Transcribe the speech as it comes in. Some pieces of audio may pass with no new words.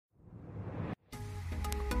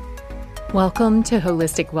Welcome to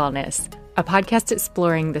Holistic Wellness, a podcast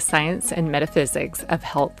exploring the science and metaphysics of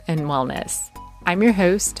health and wellness. I'm your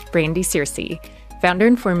host, Brandy Searcy, founder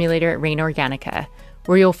and formulator at Rain Organica,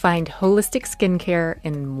 where you'll find holistic skincare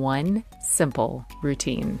in one simple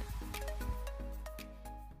routine.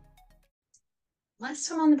 Last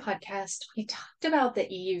time on the podcast, we talked about the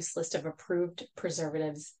EU's list of approved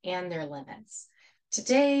preservatives and their limits.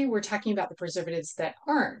 Today, we're talking about the preservatives that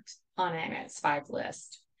aren't on Annex 5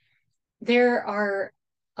 list. There are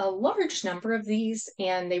a large number of these,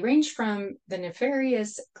 and they range from the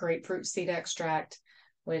nefarious grapefruit seed extract,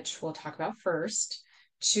 which we'll talk about first,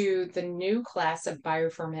 to the new class of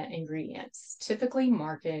bioferment ingredients, typically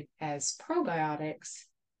marketed as probiotics,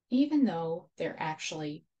 even though they're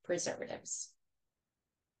actually preservatives.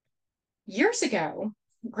 Years ago,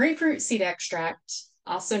 grapefruit seed extract,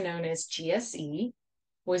 also known as GSE,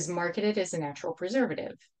 was marketed as a natural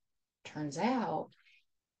preservative. Turns out,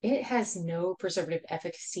 it has no preservative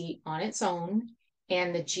efficacy on its own,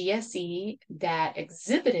 and the GSE that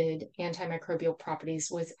exhibited antimicrobial properties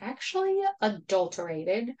was actually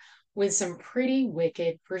adulterated with some pretty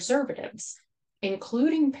wicked preservatives,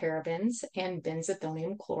 including parabens and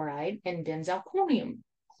benzethonium chloride and benzalkonium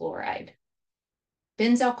chloride.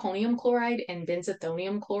 Benzalkonium chloride and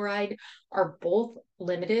benzethonium chloride are both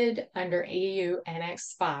limited under EU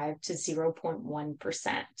Annex 5 to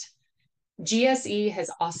 0.1%. GSE has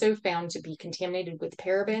also found to be contaminated with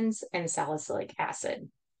parabens and salicylic acid.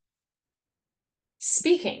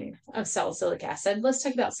 Speaking of salicylic acid, let's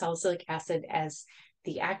talk about salicylic acid as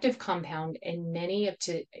the active compound in many of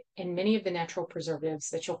the natural preservatives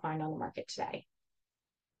that you'll find on the market today.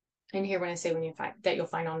 And here, when I say you'll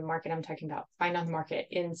find on the market, I'm talking about find on the market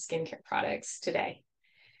in skincare products today.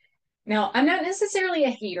 Now, I'm not necessarily a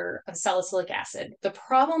hater of salicylic acid. The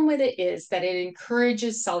problem with it is that it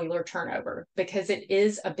encourages cellular turnover because it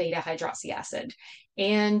is a beta hydroxy acid.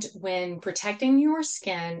 And when protecting your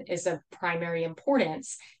skin is of primary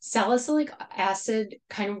importance, salicylic acid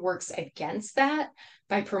kind of works against that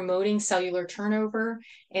by promoting cellular turnover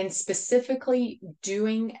and specifically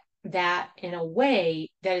doing that in a way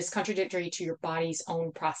that is contradictory to your body's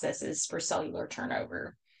own processes for cellular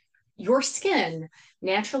turnover. Your skin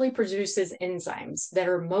naturally produces enzymes that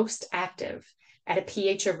are most active at a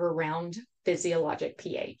pH of around physiologic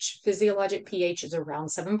pH. Physiologic pH is around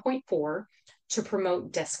 7.4 to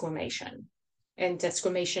promote desquamation. And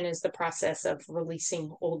desquamation is the process of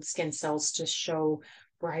releasing old skin cells to show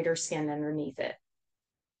brighter skin underneath it.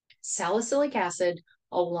 Salicylic acid,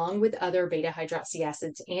 along with other beta hydroxy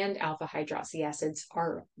acids and alpha hydroxy acids,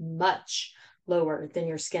 are much lower than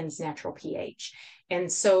your skin's natural pH. And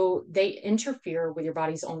so they interfere with your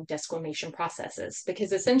body's own desquamation processes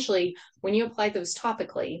because essentially when you apply those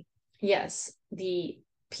topically, yes, the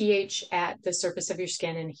pH at the surface of your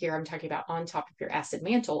skin, and here I'm talking about on top of your acid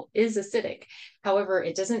mantle, is acidic. However,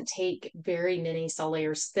 it doesn't take very many cell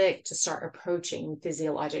layers thick to start approaching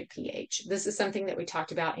physiologic pH. This is something that we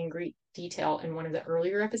talked about in great detail in one of the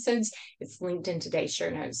earlier episodes. It's linked in today's show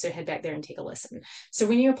notes, so head back there and take a listen. So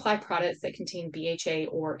when you apply products that contain BHA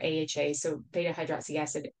or AHA, so beta hydroxy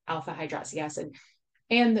acid, alpha hydroxy acid,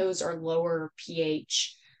 and those are lower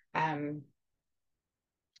pH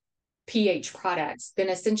products, then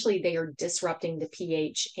essentially they are disrupting the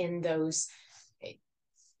pH in those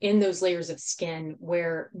layers of skin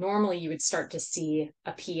where normally you would start to see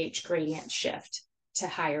a pH gradient shift to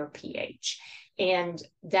higher pH. And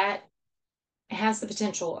that has the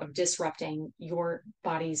potential of disrupting your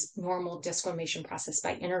body's normal desquamation process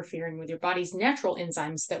by interfering with your body's natural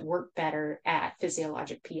enzymes that work better at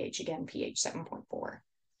physiologic pH, again, pH 7.4.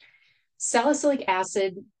 Salicylic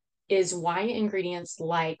acid is why ingredients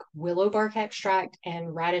like willow bark extract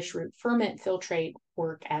and radish root ferment filtrate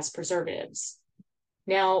work as preservatives.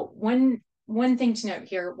 Now, one thing to note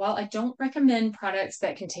here, while I don't recommend products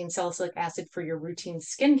that contain salicylic acid for your routine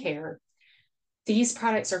skincare, these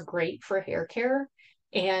products are great for hair care.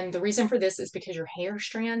 And the reason for this is because your hair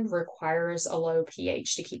strand requires a low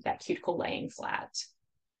pH to keep that cuticle laying flat.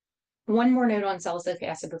 One more note on salicylic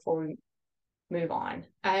acid before we move on.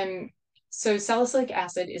 So salicylic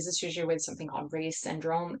acid is associated with something called Ray's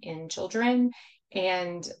syndrome in children.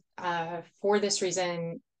 And for this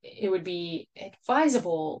reason, it would be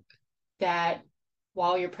advisable that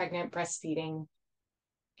while you're pregnant, breastfeeding,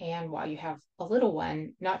 and while you have a little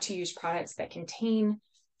one, not to use products that contain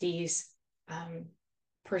these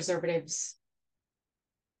preservatives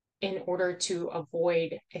in order to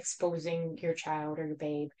avoid exposing your child or your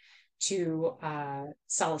babe to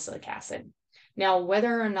salicylic acid. Now,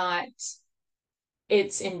 whether or not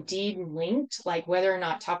it's indeed linked, like whether or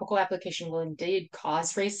not topical application will indeed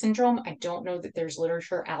cause Ray's syndrome. I don't know that there's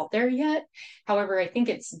literature out there yet. However, I think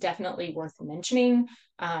it's definitely worth mentioning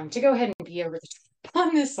to go ahead and be over the top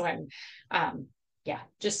on this one. Yeah,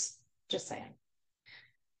 just saying.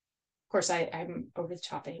 Of course, I'm over the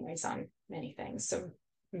top anyways on many things, so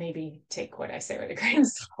maybe take what I say with a grain of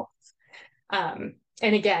salt.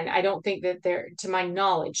 And again, I don't think that to my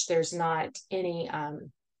knowledge, there's not any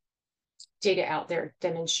data out there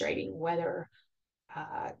demonstrating whether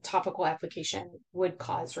topical application would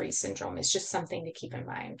cause Ray's syndrome. It's just something to keep in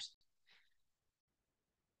mind.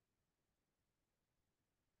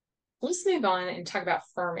 Let's move on and talk about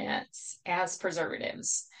ferments as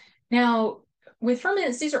preservatives. Now, with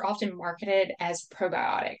ferments, these are often marketed as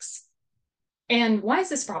probiotics. And why is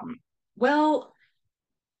this a problem? Well,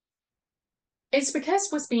 it's because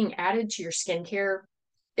what's being added to your skincare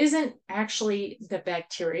isn't actually the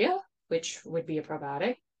bacteria, which would be a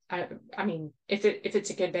probiotic. I mean, if it's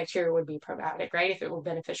a good bacteria, it would be a probiotic, right? If it were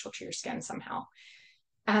beneficial to your skin somehow.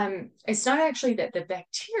 It's not actually that the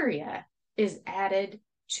bacteria is added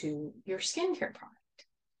to your skincare product.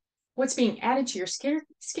 What's being added to your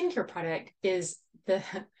skincare product is the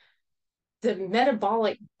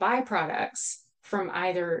metabolic byproducts from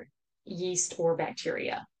either yeast or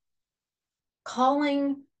bacteria.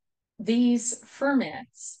 Calling these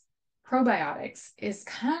ferments probiotics is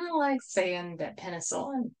kind of like saying that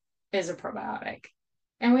penicillin is a probiotic.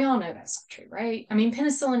 And we all know that's not true, right? I mean,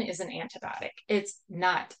 penicillin is an antibiotic. It's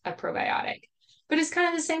not a probiotic, but it's kind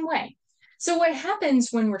of the same way. So what happens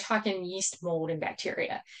when we're talking yeast, mold, and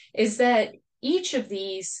bacteria is that each of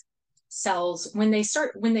these cells, when they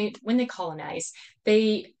colonize,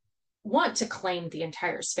 they want to claim the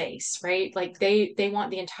entire space, right? Like they want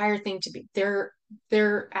the entire thing to be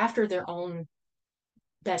they're after their own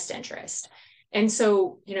best interest. And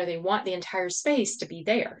so, they want the entire space to be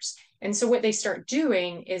theirs. And so what they start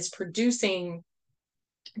doing is producing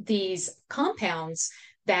these compounds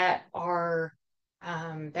that are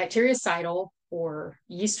bactericidal or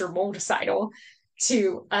yeast or moldicidal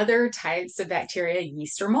to other types of bacteria,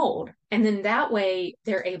 yeast or mold. And then that way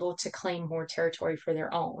they're able to claim more territory for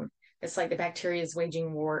their own. It's like the bacteria is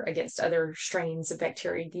waging war against other strains of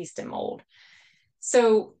bacteria, yeast, and mold.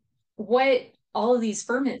 So what all of these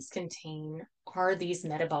ferments contain are these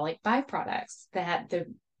metabolic byproducts that the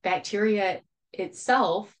bacteria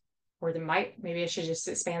itself, or maybe I should just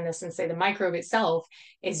expand this and say the microbe itself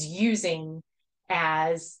is using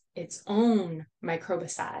as its own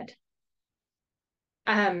microbicide.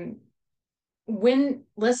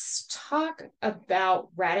 Let's talk about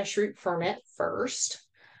radish root ferment first.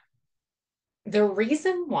 The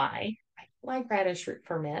reason why I like radish root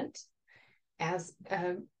ferment as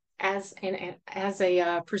a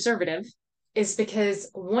preservative is because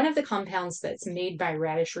one of the compounds that's made by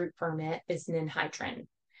radish root ferment is ninhydrin.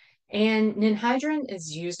 And ninhydrin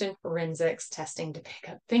is used in forensics testing to pick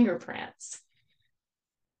up fingerprints.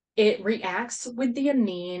 It reacts with the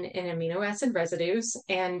amine and amino acid residues,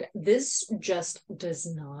 and this just does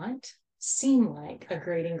not seem like a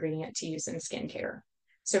great ingredient to use in skincare.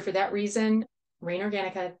 So for that reason, Rain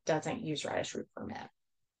Organica doesn't use radish root ferment.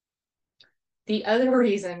 The other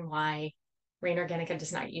reason why Rain Organica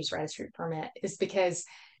does not use radish root ferment is because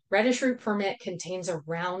radish root ferment contains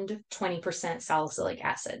around 20% salicylic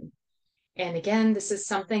acid. And again, this is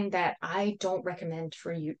something that I don't recommend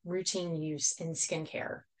for routine use in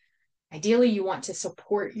skincare. Ideally, you want to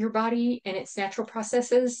support your body and its natural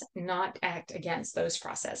processes, not act against those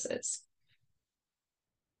processes.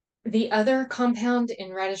 The other compound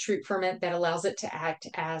in radish root ferment that allows it to act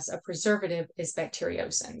as a preservative is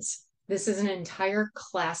bacteriocins. This is an entire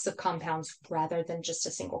class of compounds rather than just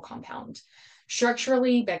a single compound.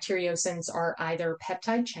 Structurally, bacteriocins are either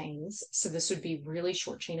peptide chains, so this would be really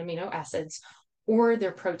short chain amino acids, or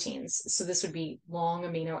they're proteins. So this would be long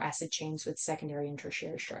amino acid chains with secondary and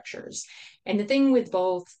tertiary structures. And the thing with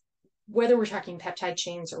both, whether we're talking peptide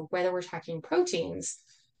chains or whether we're talking proteins,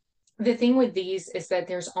 the thing with these is that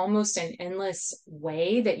there's almost an endless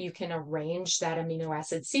way that you can arrange that amino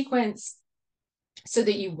acid sequence so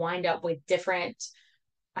that you wind up with different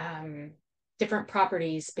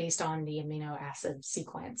properties based on the amino acid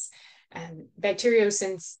sequence.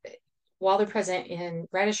 Bacteriocins, while they're present in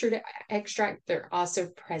radish root extract, they're also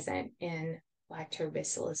present in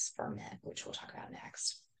lactobacillus ferment, which we'll talk about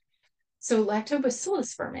next. So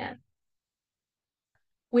lactobacillus ferment,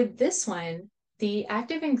 with this one, the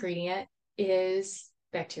active ingredient is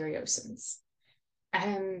bacteriocins,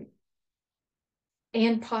 and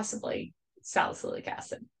possibly salicylic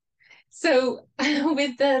acid. So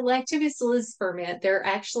with the lactobacillus ferment, they're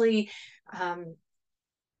actually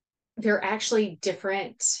they're actually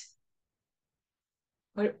different.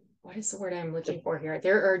 What is the word I'm looking for here?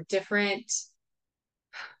 There are different.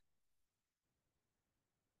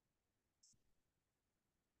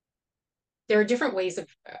 There are different ways of,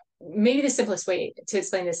 maybe the simplest way to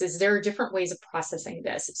explain this is there are different ways of processing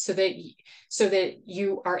this so that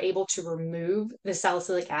you are able to remove the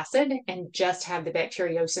salicylic acid and just have the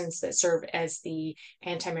bacteriocins that serve as the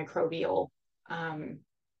antimicrobial, um,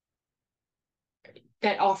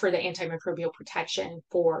 that offer the antimicrobial protection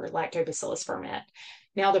for lactobacillus ferment.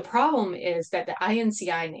 Now, the problem is that the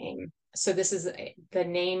INCI name, so this is the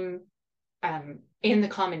name, and the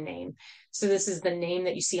common name, so this is the name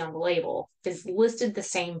that you see on the label, is listed the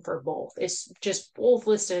same for both. It's just both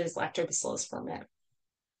listed as lactobacillus ferment.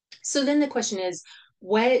 So then the question is,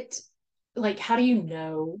 what, like, how do you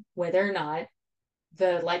know whether or not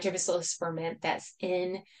the lactobacillus ferment that's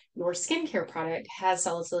in your skincare product has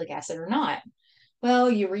salicylic acid or not? Well,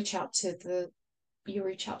 you reach out to the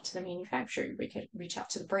manufacturer, you reach out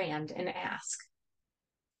to the brand and ask.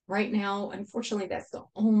 Right now, unfortunately, that's the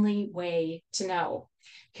only way to know.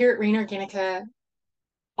 Here at Rain Organica,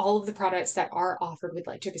 all of the products that are offered with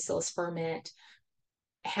lactobacillus ferment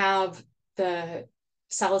have the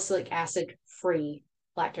salicylic acid free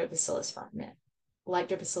lactobacillus ferment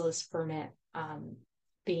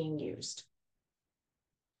being used.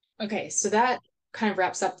 Okay, so that kind of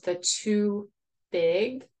wraps up the two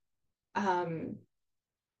big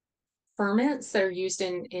ferments that are used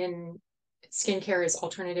in skincare as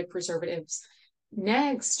alternative preservatives.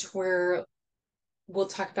 Next, we'll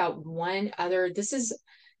talk about one other. This is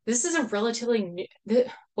a relatively new.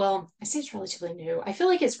 Well, I say it's relatively new. I feel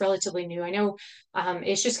like it's relatively new. I know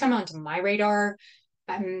it's just come onto my radar.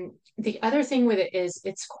 The other thing with it is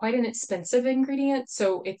it's quite an expensive ingredient,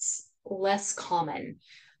 so it's less common.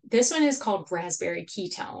 This one is called raspberry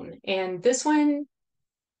ketone, and this one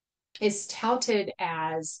is touted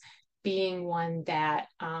as being one that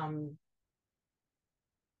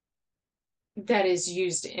that is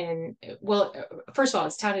used in, well, first of all,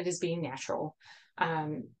 it's touted as being natural,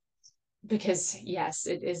 um, because yes,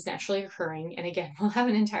 it is naturally occurring. And again, we'll have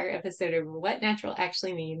an entire episode of what natural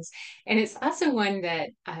actually means. And it's also one that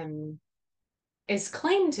is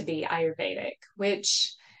claimed to be Ayurvedic,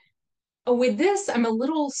 which with this, I'm a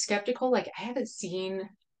little skeptical. Like, I haven't seen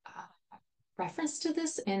reference to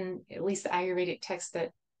this in at least the Ayurvedic text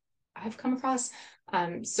that I've come across.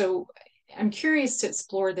 So I'm curious to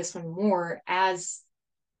explore this one more as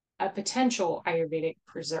a potential Ayurvedic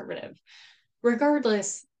preservative.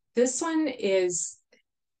 Regardless, this one is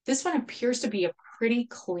this one appears to be a pretty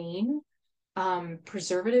clean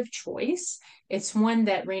preservative choice. It's one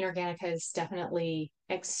that Rain Organica is definitely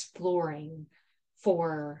exploring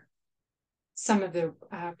for some of the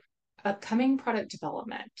upcoming product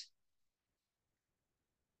development.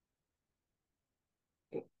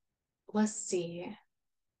 Let's see.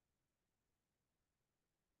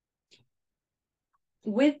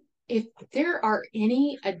 With If there are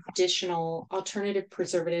any additional alternative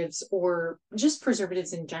preservatives or just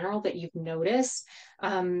preservatives in general that you've noticed,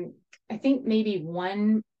 I think maybe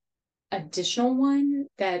one additional one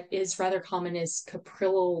that is rather common is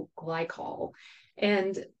caprylyl glycol.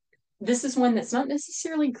 And this is one that's not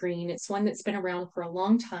necessarily green. It's one that's been around for a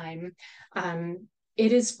long time.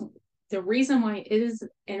 It is the reason why it is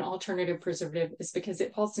an alternative preservative is because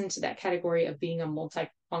it falls into that category of being a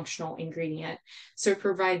multifunctional ingredient. So it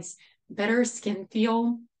provides better skin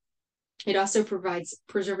feel. It also provides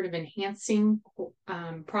preservative enhancing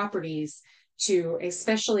properties to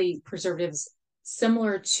especially preservatives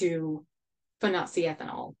similar to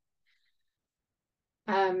phenoxyethanol.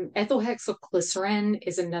 Ethylhexylglycerin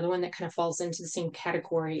is another one that kind of falls into the same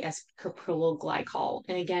category as caprylyl glycol.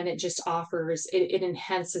 And again, it just it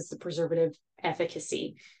enhances the preservative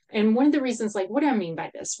efficacy. And one of the reasons, like, what do I mean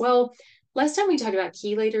by this? Well, last time we talked about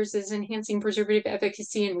chelators as enhancing preservative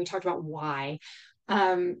efficacy, and we talked about why.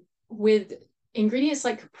 With ingredients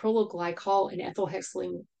like caprylyl glycol and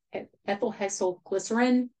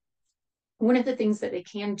ethylhexylglycerin, one of the things that they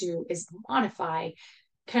can do is modify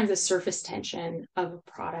kind of the surface tension of a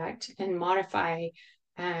product and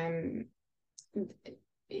um,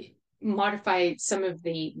 modify some of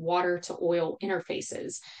the water to oil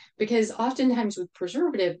interfaces, because oftentimes with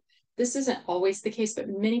preservative, this isn't always the case, but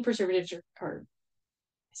many preservatives are I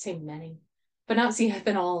say many, but not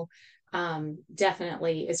ethanol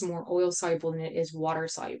definitely is more oil soluble than it is water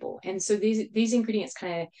soluble. And so these ingredients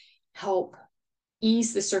kind of help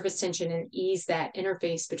ease the surface tension and ease that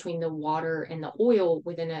interface between the water and the oil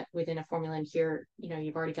within a formula. And here,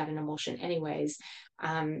 you've already got an emulsion anyways.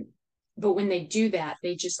 But when they do that,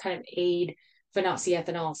 they just kind of aid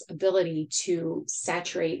phenol's ability to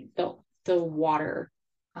saturate the water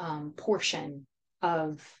portion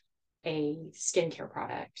of a skincare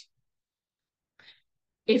product.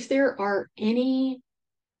 If there are any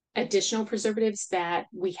additional preservatives that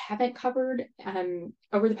we haven't covered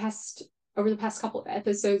over the past couple of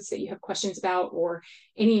episodes that you have questions about, or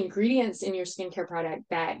any ingredients in your skincare product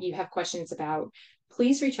that you have questions about,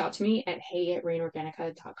 please reach out to me at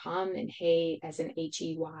hey@rainorganica.com, and hey as in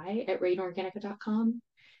HEY at rainorganica.com.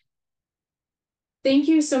 Thank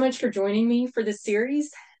you so much for joining me for this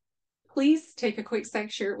series. Please take a quick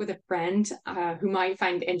sec, share it with a friend who might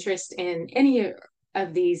find interest in any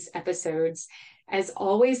of these episodes. As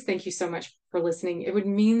always, thank you so much for listening. It would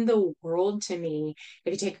mean the world to me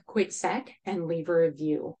if you take a quick sec and leave a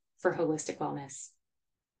review for Holistic Wellness.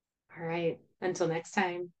 All right, until next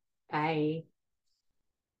time, bye.